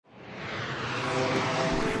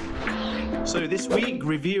So this week,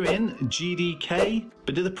 reviewing GDK,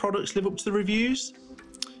 but do the products live up to the reviews?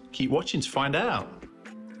 Keep watching to find out.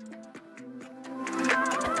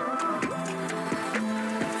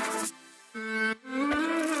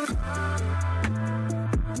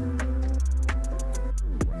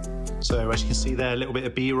 So as you can see there, a little bit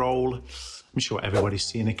of B-roll. I'm sure everybody's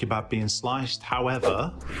seen a kebab being sliced.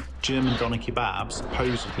 However, German doner kebabs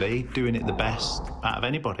supposedly doing it the best out of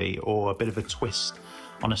anybody, or a bit of a twist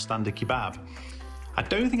on a standard kebab. I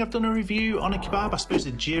don't think I've done a review on a kebab. I suppose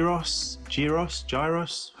the gyros,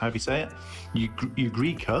 however you say it,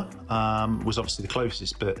 Ugrika was obviously the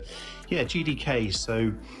closest, but yeah, GDK.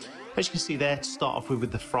 So as you can see there, to start off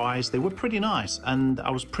with the fries, they were pretty nice, and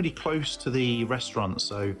I was pretty close to the restaurant,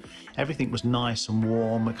 so everything was nice and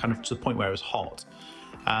warm, kind of to the point where it was hot.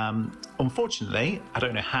 Unfortunately, I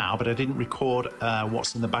don't know how, but I didn't record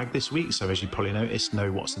what's in the bag this week, so as you probably noticed,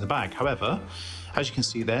 no what's in the bag. However, as you can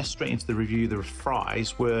see there, straight into the review, the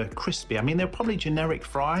fries were crispy. I mean, they're probably generic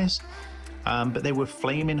fries, but they were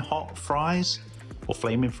flaming hot fries, or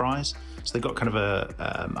flaming fries. So they got kind of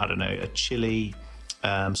a, I don't know, a chili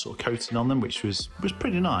sort of coating on them, which was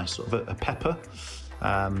pretty nice, sort of a pepper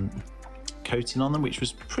coating on them, which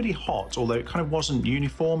was pretty hot, although it kind of wasn't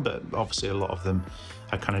uniform, but obviously a lot of them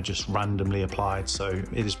are kind of just randomly applied, so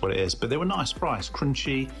it is what it is. But they were nice fries,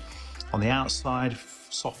 crunchy on the outside,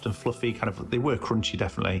 soft and fluffy, kind of, they were crunchy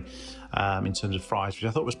definitely in terms of fries, which I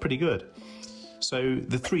thought was pretty good. So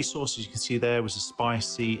the three sauces you can see there was a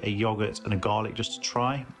spicy, a yogurt and a garlic, just to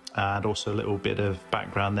try, and also a little bit of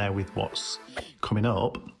background there with what's coming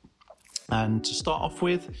up. And to start off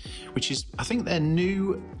with, which is, I think they're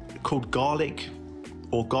new, called garlic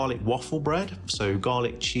or garlic waffle bread, so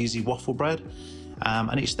garlic cheesy waffle bread,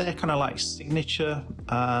 and it's their kind of like signature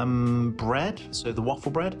bread, so the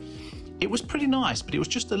waffle bread. It was pretty nice, but it was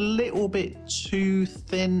just a little bit too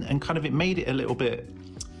thin, and kind of it made it a little bit,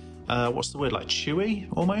 what's the word, like chewy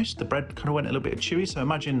almost. The bread kind of went a little bit chewy, so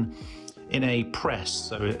imagine in a press,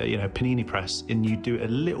 so you know, panini press, and you do it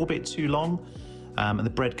a little bit too long, and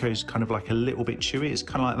the bread goes kind of like a little bit chewy. It's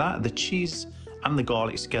kind of like that. The cheese and the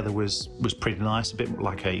garlic together was pretty nice, a bit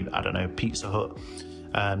like a, I don't know, Pizza Hut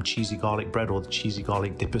cheesy garlic bread, or the cheesy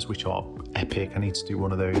garlic dippers, which are epic. I need to do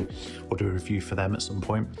one of those, or do a review for them at some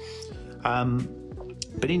point.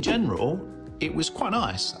 But in general, it was quite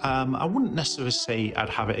nice. I wouldn't necessarily say I'd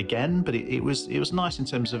have it again, but it was nice in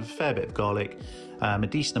terms of a fair bit of garlic, a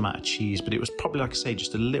decent amount of cheese, but it was probably, like I say,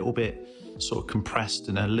 just a little bit sort of compressed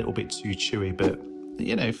and a little bit too chewy, but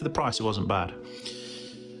you know, for the price it wasn't bad.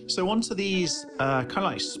 So onto these kind of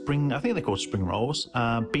like spring, I think they're called spring rolls,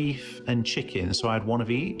 beef and chicken, so I had one of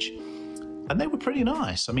each, and they were pretty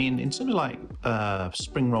nice. I mean, in terms of like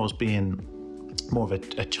spring rolls being more of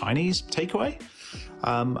a Chinese takeaway,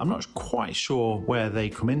 I'm not quite sure where they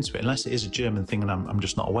come into it, unless it is a German thing and I'm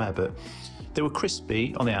just not aware, but they were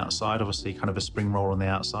crispy on the outside, obviously kind of a spring roll on the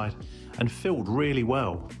outside, and filled really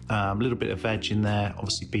well. A little bit of veg in there,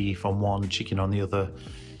 obviously beef on one, chicken on the other.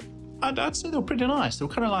 I'd say they were pretty nice. They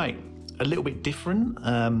were kind of like a little bit different.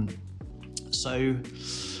 So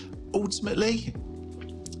ultimately,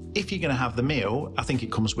 if you're going to have the meal, I think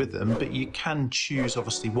it comes with them, but you can choose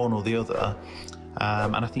obviously one or the other.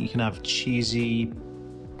 And I think you can have cheesy,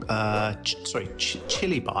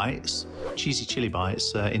 chili bites, cheesy chili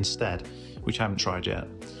bites instead, which I haven't tried yet.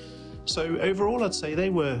 So overall, I'd say they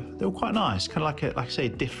were quite nice, kind of like I say, a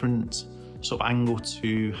different sort of angle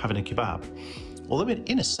to having a kebab. Although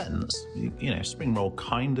in a sense, you know, spring roll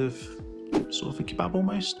kind of sort of a kebab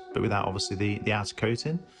almost, but without obviously the outer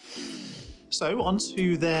coating. So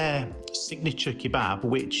onto their signature kebab,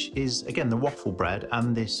 which is again the waffle bread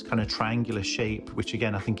and this kind of triangular shape, which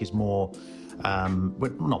again I think is more,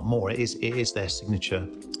 well, not more, it is their signature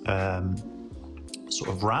sort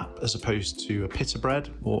of wrap, as opposed to a pita bread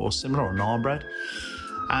or similar, or naan bread.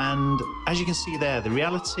 And as you can see there, the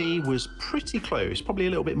reality was pretty close, probably a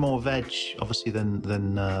little bit more veg obviously than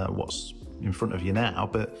what's in front of you now,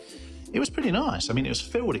 but it was pretty nice. I mean, it was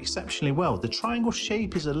filled exceptionally well. The triangle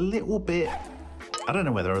shape is a little bit, I don't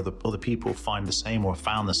know whether other people find the same or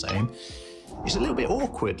found the same. It's a little bit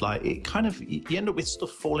awkward, like it kind of, you end up with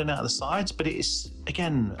stuff falling out of the sides, but it's,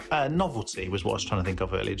 again, novelty was what I was trying to think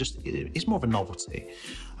of earlier. Just, it's more of a novelty.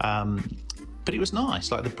 But it was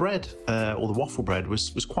nice, like the bread, or the waffle bread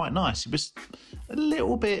was quite nice. It was a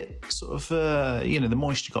little bit sort of, you know, the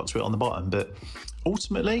moisture got to it on the bottom, but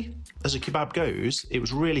ultimately, as a kebab goes, it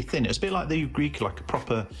was really thin. It was a bit like the Greek, like a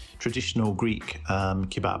proper traditional Greek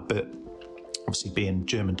kebab, but obviously being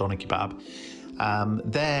German doner kebab.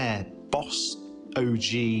 Their Boss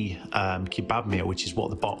OG kebab meal, which is what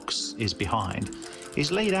the box is behind,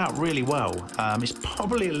 It's laid out really well. It's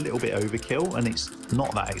probably a little bit overkill, and it's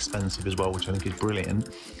not that expensive as well, which I think is brilliant.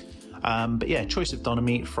 But yeah, choice of doner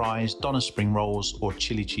meat, fries, doner spring rolls, or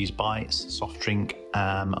chili cheese bites, soft drink,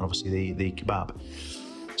 and obviously the kebab.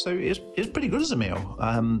 So it was pretty good as a meal.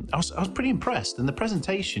 I was pretty impressed, and the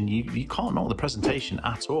presentation, you can't knock the presentation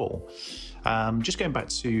at all. Just going back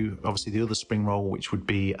to obviously the other spring roll, which would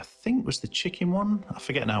be, I think was the chicken one. I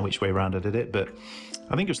forget now which way around I did it, but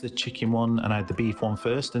I think it was the chicken one, and I had the beef one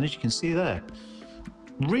first. And as you can see there,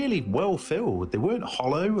 really well filled. They weren't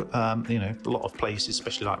hollow. You know, a lot of places,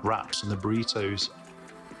 especially like wraps and the burritos,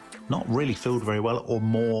 not really filled very well, or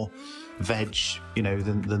more veg, you know,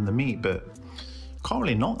 than the meat, but can't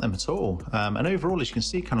really knock them at all. And overall, as you can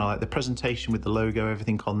see, kind of like the presentation with the logo,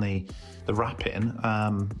 everything on the wrapping,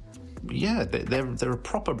 yeah, they're a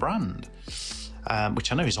proper brand,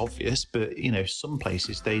 which I know is obvious, but you know, some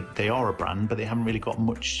places they are a brand, but they haven't really got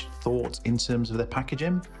much thought in terms of their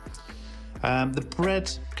packaging. The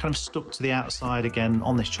bread kind of stuck to the outside again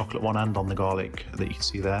on this chocolate one and on the garlic that you can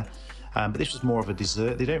see there. But this was more of a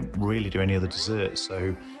dessert. They don't really do any other desserts,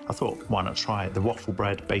 so I thought, why not try it? The waffle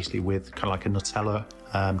bread, basically with kind of like a Nutella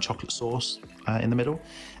chocolate sauce in the middle.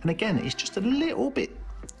 And again, it's just a little bit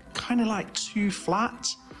kind of like too flat.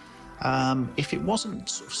 If it wasn't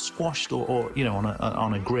sort of squashed or you know,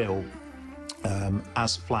 on a grill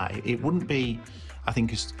as flat, it wouldn't be, I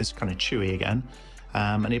think, as kind of chewy again.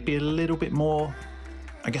 And it'd be a little bit more,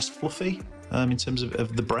 I guess, fluffy in terms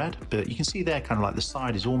of the bread. But you can see there, kind of like the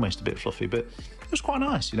side is almost a bit fluffy, but it was quite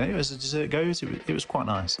nice, you know, as a dessert goes, it was quite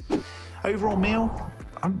nice. Overall meal,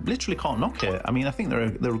 I literally can't knock it. I mean, I think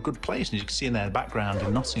they're a good place, and as you can see in their background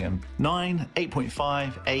in Nottingham. 9,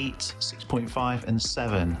 8.5, 8, 6.5, and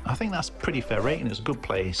 7. I think that's pretty fair rating. It's a good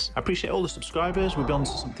place. I appreciate all the subscribers. We'll be on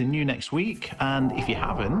to something new next week, and if you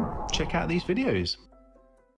haven't, check out these videos.